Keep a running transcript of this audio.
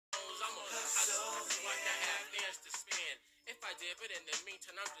I'm on the hustle, so I can have ends to spend. If I did, but in the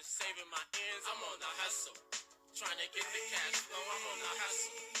meantime, I'm just saving my ends. I'm on the hustle, trying to get the cash flow. I'm on the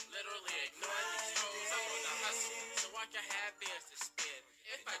hustle, literally ignoring these hoes. I'm on the hustle, so I can have ends to spend.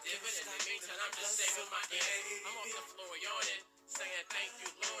 If I did, but in the meantime, I'm just saving my ends. I'm off the floor yawning, saying thank you,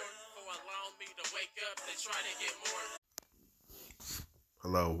 Lord, for allowing me to wake up and try to get more.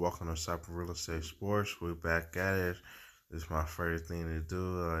 Hello, welcome to CyberRealEstate Sports. We're back at it. It's my favorite thing to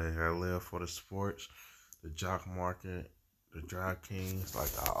do. I live for the sports, the jock market, the DraftKings.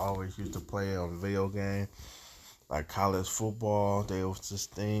 Like I always used to play on video game, like college football. There was this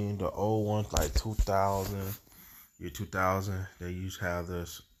thing, the old ones, like 2000. They used to have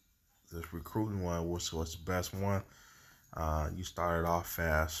this recruiting one, which was the best one. You started off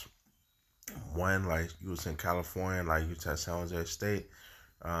fast. One, like you was in California, like you was at San Jose State.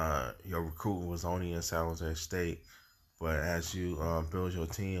 Your recruiting was only in San Jose State, but as you build your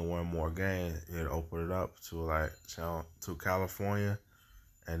team, one more game, it opened it up to to California,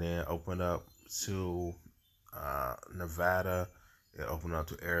 and then opened up to Nevada. It opened up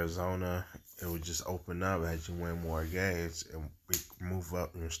to Arizona. It would just open up as you win more games and move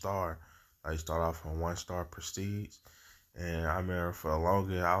up in your star. Like you start off on 1-star prestige, and I remember for the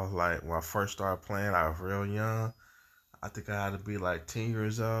longest, I was like, when I first started playing, I was real young. I think I had to be like 10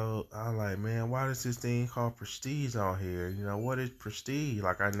 years old. I was like, man, why is this thing called prestige on here? You know, what is prestige?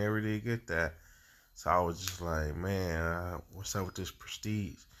 Like, I never did get that. So I was just like, man, what's up with this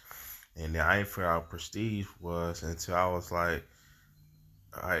prestige? And then I didn't figure out what prestige was until I was like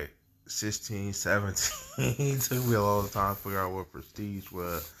 16, 17. It took me a long time to figure out what prestige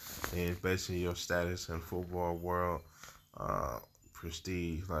was. And it's basically your status in the football world.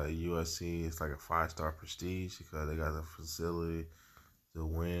 Prestige, like USC, it's like a 5-star prestige because they got the facility, the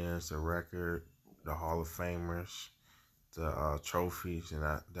wins, the record, the Hall of Famers, the trophies, and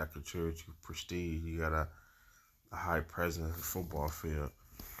that contribute to prestige. You got a high presence in the football field.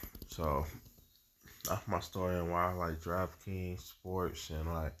 So that's my story and why I like DraftKings, sports,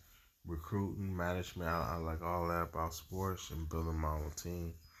 and like recruiting, management. I like all that about sports and building my own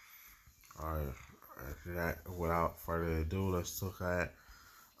team. All right. After that, without further ado, let's look at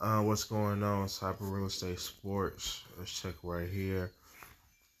what's going on in CyberRealEstate Sports. Let's check right here.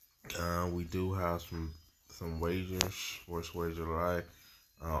 We do have some wagers, sports wager live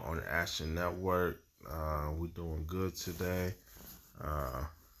on the Action Network. We're doing good today.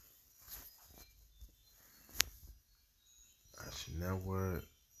 Action Network,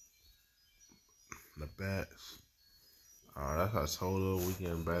 the bets. That's our total. We're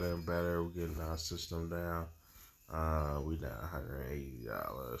getting better and better. We're getting our system down. We down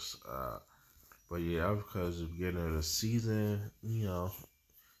 $180. But yeah, because of the beginning of the season, you know,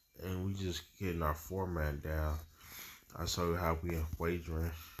 and we just getting our format down. I show you how we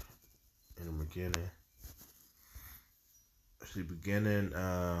wagering in the beginning. At the beginning,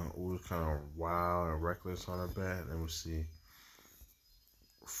 we were kind of wild and reckless on our bet. Let me see.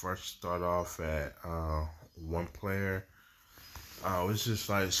 First start off at one player. It's just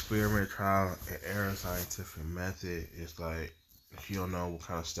like experiment, trial, and error scientific method. It's like if you don't know what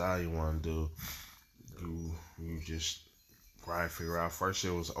kind of style you want to do, you just try to figure out. First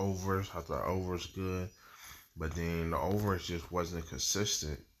it was overs. I thought overs good, but then the overs just wasn't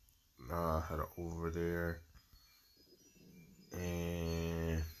consistent. I had an over there,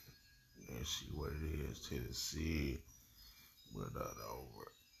 and let's see what it is. Tennessee with the over.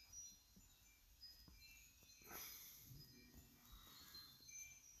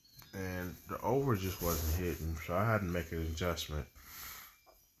 And the over just wasn't hitting, so I had to make an adjustment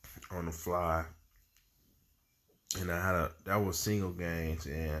on the fly. And that was single games,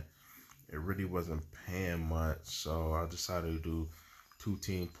 and it really wasn't paying much, so I decided to do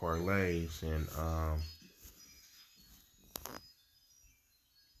 2-team parlays, and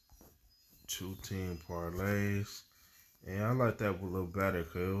 2-team parlays, and I like that a little better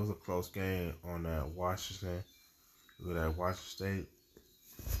because it was a close game on that Washington, with that Washington State.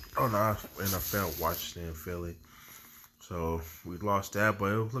 Oh no, NFL, Washington and Philly. So we lost that,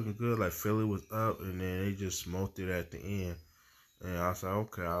 but it was looking good. Like Philly was up, and then they just smoked it at the end. And I was like,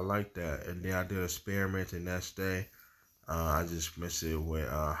 okay, I like that. And then I did an experiment the next day. I just mixed it with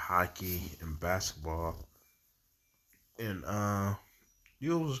hockey and basketball. And it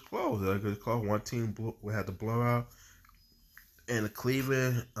was close. Like, it was close. One team we had the blowout. And the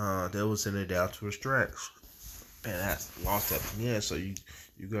Cleveland, they was in it down to a stretch. And that lost at the end. So you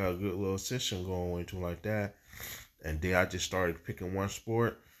got a good little session going into like that. And then I just started picking one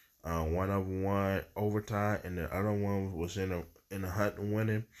sport. One of them won overtime, and the other one was in the hunt and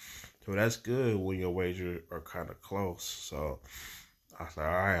winning. So that's good when your wagers are kind of close. So I was like,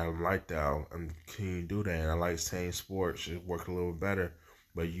 all right, I like that. Can you do that? And I like saying sports. It work a little better,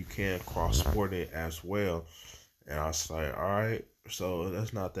 but you can't cross sport it as well. And I was like, all right, so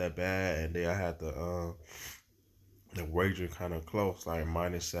that's not that bad. And then I had the wager kind of close, like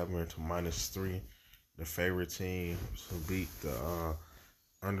 -7 to -3. The favorite team to beat the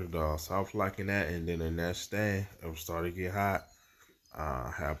underdog. So I was liking that. And then the next day, it started to get hot.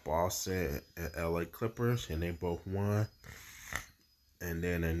 I had Boston and LA Clippers, and they both won. And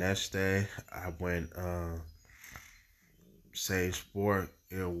then the next day, I went same sport.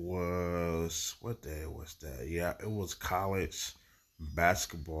 It was, what day was that? Yeah, it was college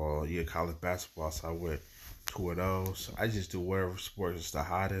basketball. Yeah, college basketball. So I went 2 of those. I just do whatever sport is the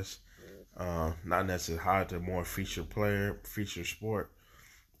hottest. Not necessarily hot, the more feature sport.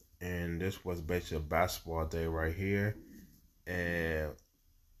 And this was basically a basketball day right here. And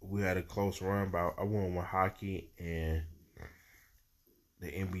we had a close run, but I went with hockey and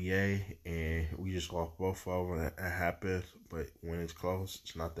the NBA, and we just lost both of them. It happens, but when it's close,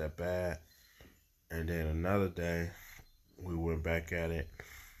 it's not that bad. And then another day, we went back at it,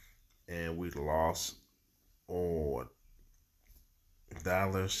 and we lost on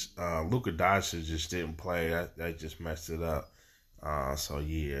Dallas. Luka Doncic just didn't play. That just messed it up. So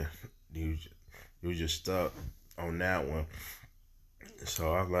yeah, you just stuck on that one.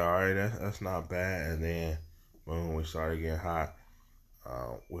 So I was like, all right, that's not bad. And then when we started getting hot,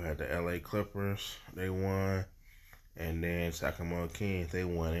 we had the LA Clippers, they won, and then Sacramento Kings, they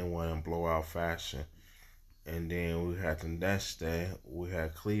won in blowout fashion. And then we had the next day, we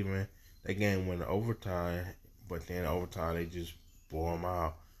had Cleveland. That game went to overtime, but then overtime they just blew them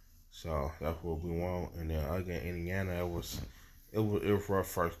out. So that's what we want. And then again, Indiana, it was rough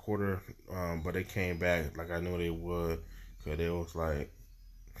first quarter, but they came back like I knew they would, cause it was like,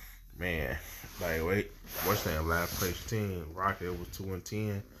 man, like wait, what's that last place team? Rocket was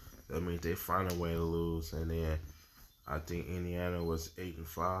 2-10. That means they find a way to lose. And then I think Indiana was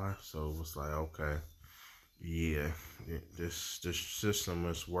 8-5. So it was like, okay, yeah, this system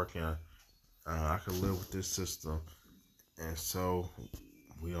is working. I can live with this system. And so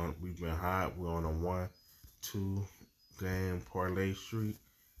we've been hot. We're on a 1-2 game parlay streak.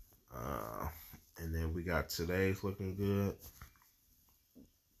 And then we got today's looking good.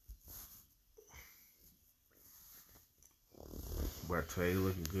 But today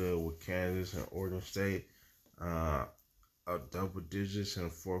looking good with Kansas and Oregon State. Up double digits in the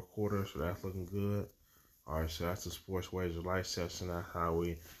fourth quarter, so that's looking good. All right, so that's the Sports Wager Life session. That's how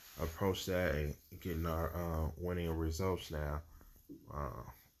we approach that and getting our winning results now.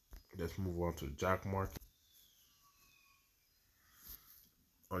 Let's move on to the jock market.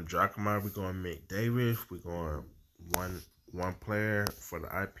 On jock market, we're going Mick Davis. We're going one player for the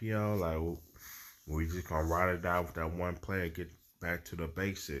IPO. Like we just gonna ride it out with that one player. Get back to the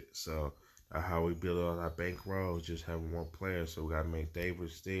basics. So that's how we build on our bankroll. Just having one player. So we got Mick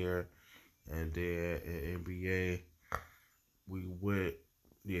Davis there, and then in NBA,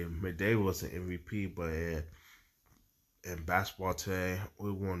 Mick Davis was an MVP, but in basketball today,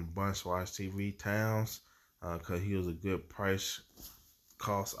 we won Bunch-Wise TV Towns because he was a good price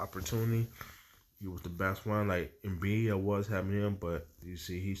cost opportunity. He was the best one. Like in B, I was having him, but you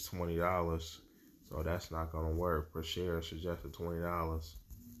see, he's $20, so that's not gonna work per share. Suggested $20.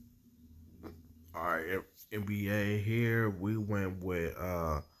 All right, NBA here, we went with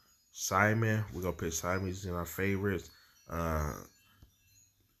Simon. We're gonna pick Simon. He's in our favorites.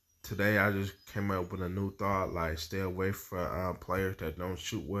 Today I just came up with a new thought, like stay away from players that don't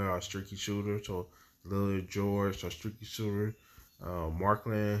shoot well or streaky shooters. So Lillard, George, or streaky shooter.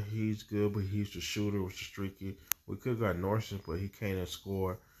 Markland, he's good, but he's the shooter, which is streaky. We could have got Norton, but he can't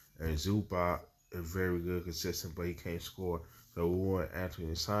score. And Zubac is very good, consistent, but he can't score. So we want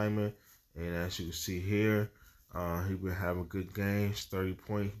Anthony Simon. And as you can see here, he been having good games, 30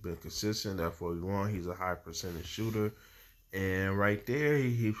 points, been consistent. That's what we want. He's a high percentage shooter. And right there,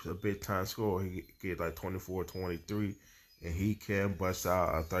 he's a big time scorer. He get like 24, 23, and he can bust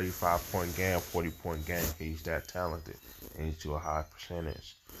out a 35-point game, 40-point game. He's that talented, and he's to a high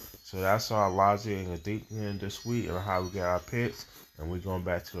percentage. So that's our logic and thinking this week on how we got our picks. And we're going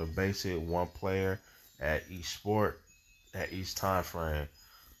back to a basic one player at each sport, at each time frame.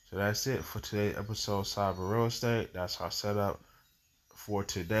 So that's it for today's episode of Cyber Real Estate. That's our setup for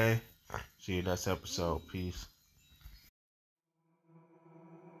today. See you next episode. Peace.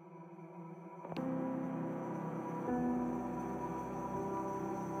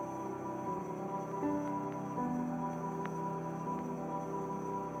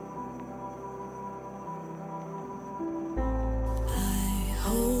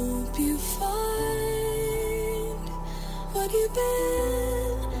 Hope you find what you've been